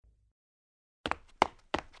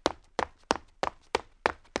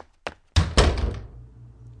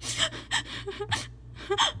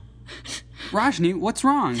Rajni, what's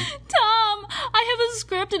wrong? Tom, I have a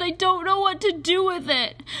script and I don't know what to do with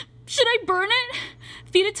it. Should I burn it?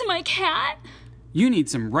 Feed it to my cat? You need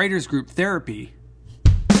some writers group therapy.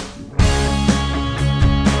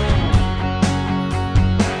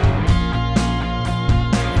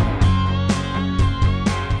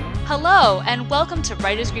 Hello, and welcome to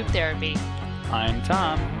Writers Group Therapy. I'm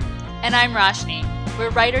Tom. And I'm Roshni. We're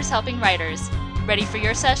writers helping writers. Ready for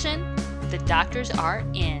your session? The doctors are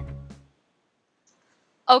in.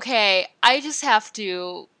 Okay, I just have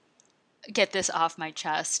to get this off my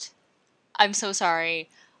chest. I'm so sorry.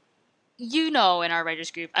 You know, in our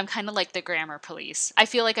writers group, I'm kind of like the grammar police. I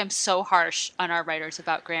feel like I'm so harsh on our writers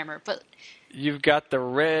about grammar, but... You've got the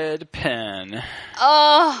red pen.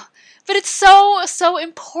 Oh, but it's so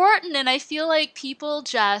important, and I feel like people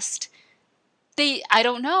just... I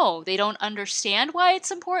don't know. They don't understand why it's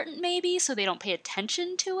important, maybe, so they don't pay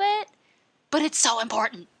attention to it. But it's so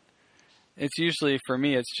important. It's usually, for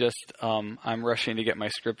me, it's just I'm rushing to get my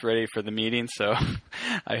script ready for the meeting, so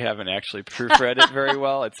I haven't actually proofread it very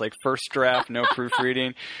well. It's like first draft, no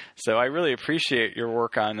proofreading. So I really appreciate your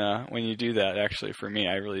work on when you do that, actually, for me.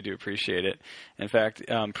 I really do appreciate it. In fact,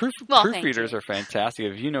 proofreaders are fantastic.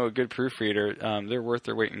 If you know a good proofreader, they're worth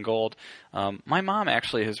their weight in gold. My mom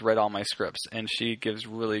actually has read all my scripts, and she gives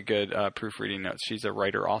really good proofreading notes. She's a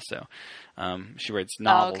writer also. She writes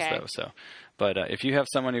novels, though, so... But if you have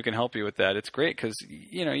someone who can help you with that, it's great because,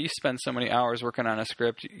 you know, you spend so many hours working on a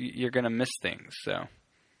script, you're going to miss things. So,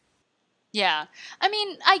 yeah. I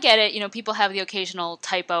mean, I get it. You know, people have the occasional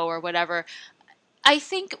typo or whatever. I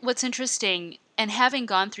think what's interesting, and having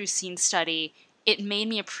gone through scene study, it made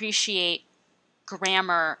me appreciate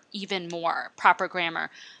grammar even more, proper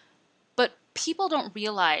grammar. But people don't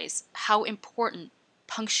realize how important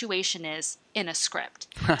punctuation is in a script.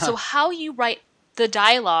 So how you write the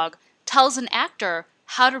dialogue tells an actor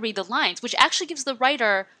how to read the lines, which actually gives the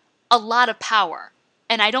writer a lot of power.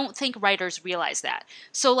 And I don't think writers realize that.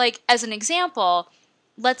 So, like, as an example,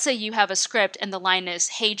 let's say you have a script and the line is,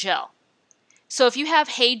 "Hey, Jill." So if you have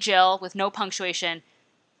 "Hey, Jill" with no punctuation,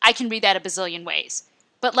 I can read that a bazillion ways.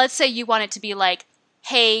 But let's say you want it to be like,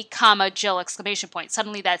 "Hey, comma, Jill, exclamation point."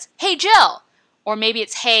 Suddenly that's, "Hey, Jill." Or maybe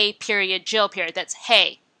it's, "Hey, period, Jill, period." That's,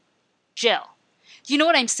 "Hey, Jill." You know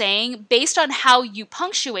what I'm saying? Based on how you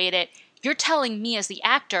punctuate it, you're telling me as the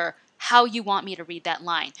actor how you want me to read that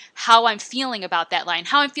line, how I'm feeling about that line,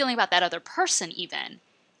 how I'm feeling about that other person even.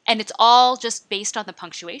 And it's all just based on the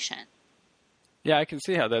punctuation. yeah, I can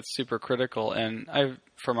see how that's super critical. And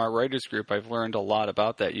from our writers group, I've learned a lot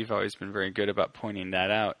about that. You've always been very good about pointing that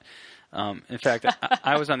out. In fact,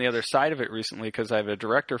 I was on the other side of it recently because I have a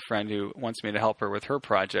director friend who wants me to help her with her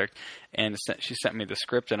project, and she sent me the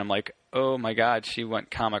script, and I'm like, oh my God, she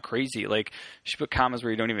went comma crazy. Like, she put commas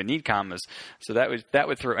where you don't even need commas. So that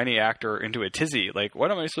would throw any actor into a tizzy. Like,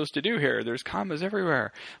 what am I supposed to do here? There's commas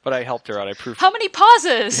everywhere. But I helped her out. How many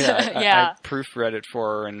pauses? I proofread it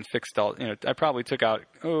for her and fixed all. You know, I probably took out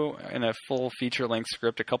in a full feature-length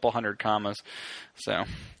script a couple hundred commas. So.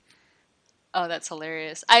 Oh, that's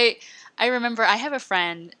hilarious. I remember I have a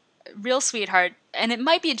friend, real sweetheart, and it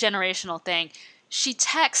might be a generational thing. She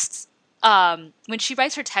texts, when she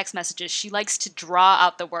writes her text messages, she likes to draw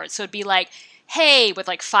out the words. So it'd be like, "Hey," with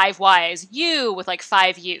like 5 Y's, "you" with like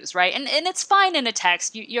 5 U's, right? And it's fine in a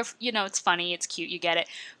text. You know, it's funny, it's cute, you get it.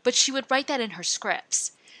 But she would write that in her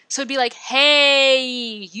scripts. So it'd be like,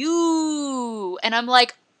 "Hey, you." And I'm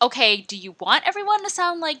like, okay, do you want everyone to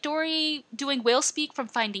sound like Dory doing whale speak from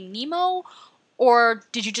Finding Nemo? Or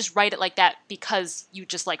did you just write it like that because you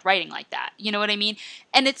just like writing like that? You know what I mean?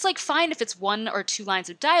 And it's like fine if it's 1 or 2 lines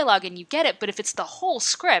of dialogue and you get it, but if it's the whole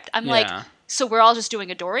script, I'm like, so we're all just doing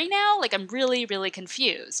a Dory now? Like, I'm really, really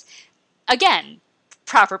confused. Again,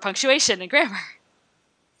 proper punctuation and grammar.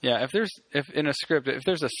 Yeah, if in a script, if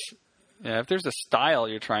there's a style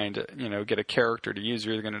you're trying to, you know, get a character to use,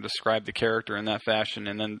 you're going to describe the character in that fashion,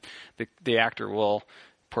 and then the actor will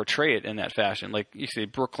portray it in that fashion. Like you say,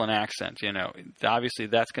 Brooklyn accent, you know, obviously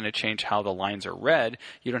that's going to change how the lines are read.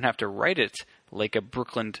 You don't have to write it like a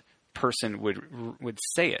Brooklyn person would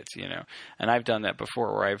say it, you know. And I've done that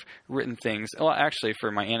before where I've written things. Well, actually, for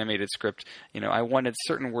my animated script, you know, I wanted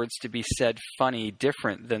certain words to be said funny,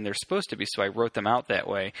 different than they're supposed to be, so I wrote them out that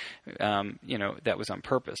way. You know, that was on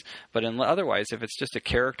purpose. But otherwise, if it's just a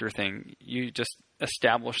character thing, you just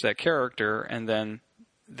establish that character, and then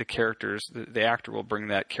the actor will bring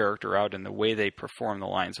that character out in the way they perform the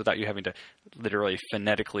lines without you having to literally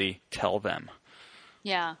phonetically tell them.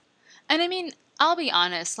 Yeah. And I mean, I'll be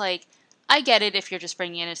honest, like, I get it if you're just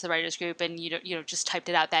bringing it into the writers group and you just typed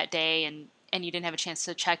it out that day and you didn't have a chance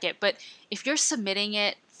to check it. But if you're submitting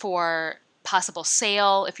it for possible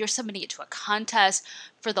sale, if you're submitting it to a contest,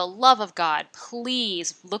 for the love of God,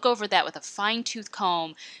 please look over that with a fine-tooth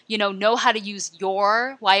comb. Know how to use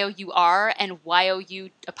your, Y-O-U-R, and Y-O-U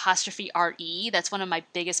apostrophe R-E. That's one of my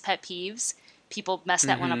biggest pet peeves. People mess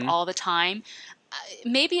that one up all the time.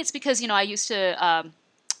 Maybe it's because, I used to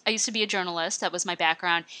be a journalist. That was my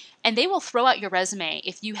background. And they will throw out your resume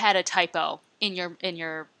if you had a typo in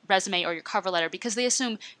your resume or your cover letter, because they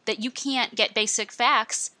assume that you can't get basic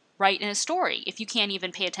facts right in a story if you can't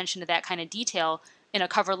even pay attention to that kind of detail in a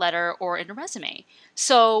cover letter or in a resume.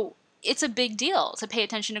 So it's a big deal to pay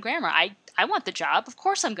attention to grammar. I want the job. Of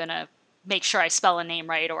course I'm going to make sure I spell a name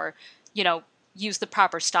right, or, use the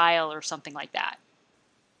proper style or something like that.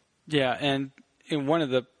 Yeah, and one of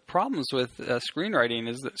the problems with screenwriting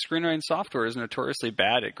is that screenwriting software is notoriously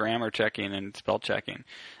bad at grammar checking and spell checking.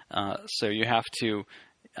 So you have to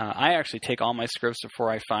I actually take all my scripts before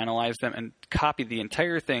I finalize them and copy the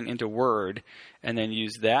entire thing into Word, and then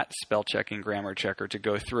use that spell checking grammar checker to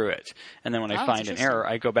go through it. And then when I find an error,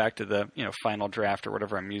 I go back to the final draft or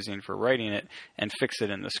whatever I'm using for writing it and fix it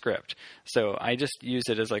in the script. So I just use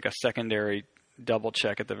it as like a secondary double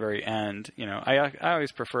check at the very end. I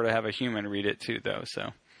always prefer to have a human read it too, though.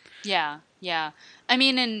 So yeah. I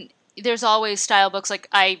mean, and there's always style books. Like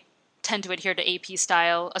I tend to adhere to AP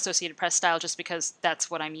style, Associated Press style, just because that's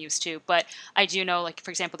what I'm used to. But I do know, like, for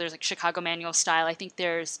example, there's like Chicago Manual style. I think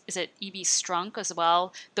is it E.B. Strunk as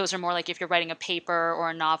well? Those are more like if you're writing a paper or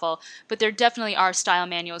a novel. But there definitely are style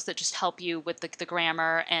manuals that just help you with the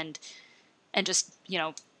grammar and just,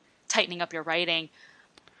 tightening up your writing.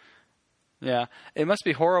 Yeah, it must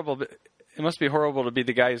be horrible. It must be horrible to be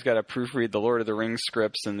the guy who's got to proofread the Lord of the Rings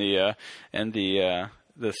scripts and the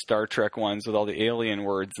Star Trek ones with all the alien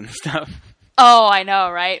words and stuff. Oh, I know,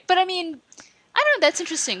 right? But I mean, I don't know. That's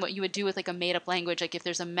interesting what you would do with like a made-up language. Like if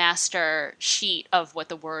there's a master sheet of what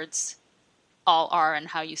the words all are and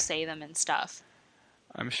how you say them and stuff.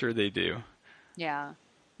 I'm sure they do. Yeah.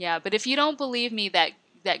 But if you don't believe me that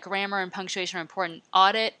grammar and punctuation are important,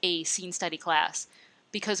 audit a scene study class.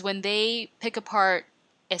 Because when they pick apart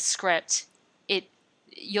a script,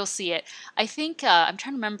 you'll see it. I think I'm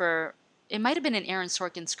trying to remember. It might have been an Aaron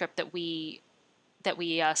Sorkin script that we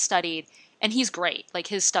studied, and he's great. Like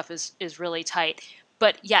his stuff is really tight.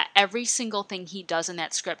 But yeah, every single thing he does in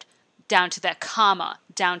that script, down to that comma,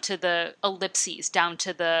 down to the ellipses, down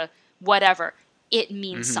to the whatever, it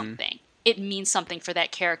means something. It means something for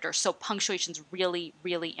that character. So punctuation's really,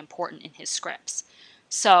 really important in his scripts.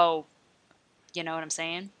 So, you know what I'm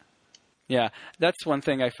saying? Yeah, that's one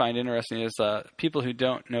thing I find interesting is people who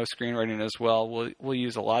don't know screenwriting as well will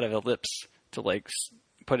use a lot of ellipse to like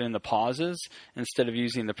put in the pauses instead of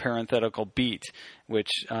using the parenthetical beat.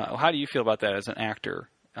 Which how do you feel about that as an actor?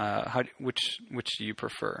 Which do you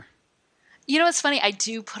prefer? It's funny. I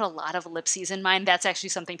do put a lot of ellipses in mine. That's actually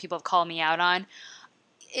something people have called me out on.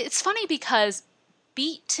 It's funny because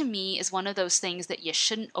beat to me is one of those things that you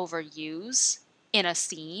shouldn't overuse in a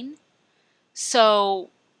scene. So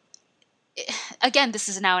again, this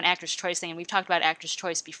is now an actor's choice thing, and we've talked about actor's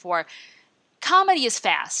choice before. Comedy is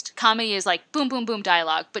fast. Comedy is like boom, boom, boom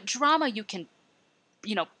dialogue. But drama, you can,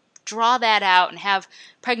 draw that out and have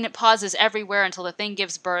pregnant pauses everywhere until the thing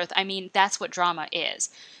gives birth. I mean, that's what drama is.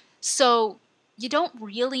 So you don't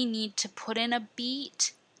really need to put in a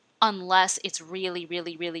beat unless it's really,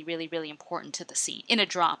 really, really, really, really important to the scene in a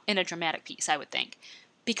dramatic piece, I would think.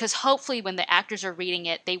 Because hopefully when the actors are reading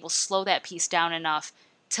it, they will slow that piece down enough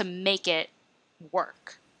to make it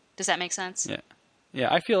work. Does that make sense?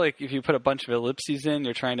 Yeah. I feel like if you put a bunch of ellipses in,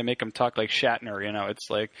 you're trying to make them talk like Shatner. It's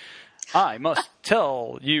like, I must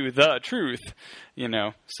tell you the truth.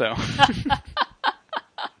 So.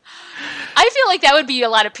 I feel like that would be a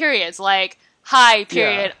lot of periods, like. Hi,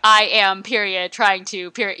 period, yeah. I am, period, trying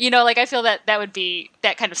to, period. I feel that would be,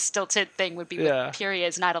 that kind of stilted thing would be with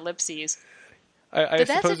periods, not ellipses. I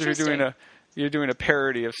suppose if you're doing a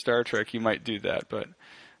parody of Star Trek, you might do that. But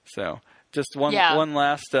so just one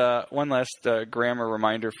last grammar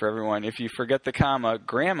reminder for everyone. If you forget the comma,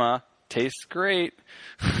 grandma tastes great.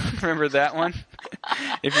 Remember that one?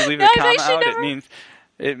 If you leave the comma out,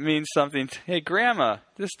 it means something. Hey, Grandma,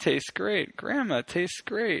 this tastes great. Grandma tastes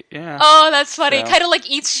great. Yeah. Oh, that's funny. So. Kind of like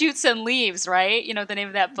Eats, Shoots, and Leaves, right? The name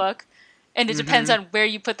of that book. And it depends on where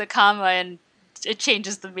you put the comma, and it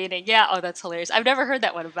changes the meaning. Yeah. Oh, that's hilarious. I've never heard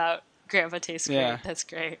that one about Grandma tastes great. That's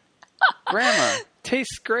great. Grandma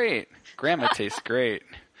tastes great. Grandma tastes great.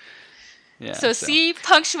 Yeah. So see,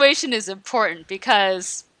 punctuation is important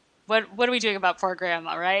because what are we doing about poor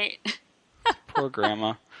Grandma, right? Poor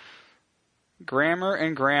Grandma. Grammar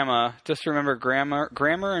and grandma. Just remember grammar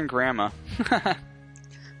and grandma.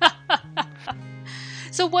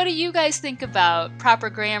 So what do you guys think about proper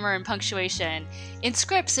grammar and punctuation in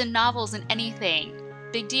scripts and novels and anything?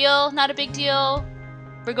 Big deal? Not a big deal?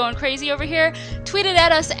 We're going crazy over here? Tweet it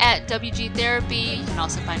at us at WG Therapy. You can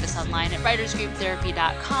also find us online at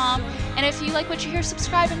writersgrouptherapy.com. And if you like what you hear,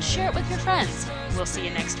 subscribe and share it with your friends. We'll see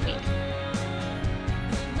you next week.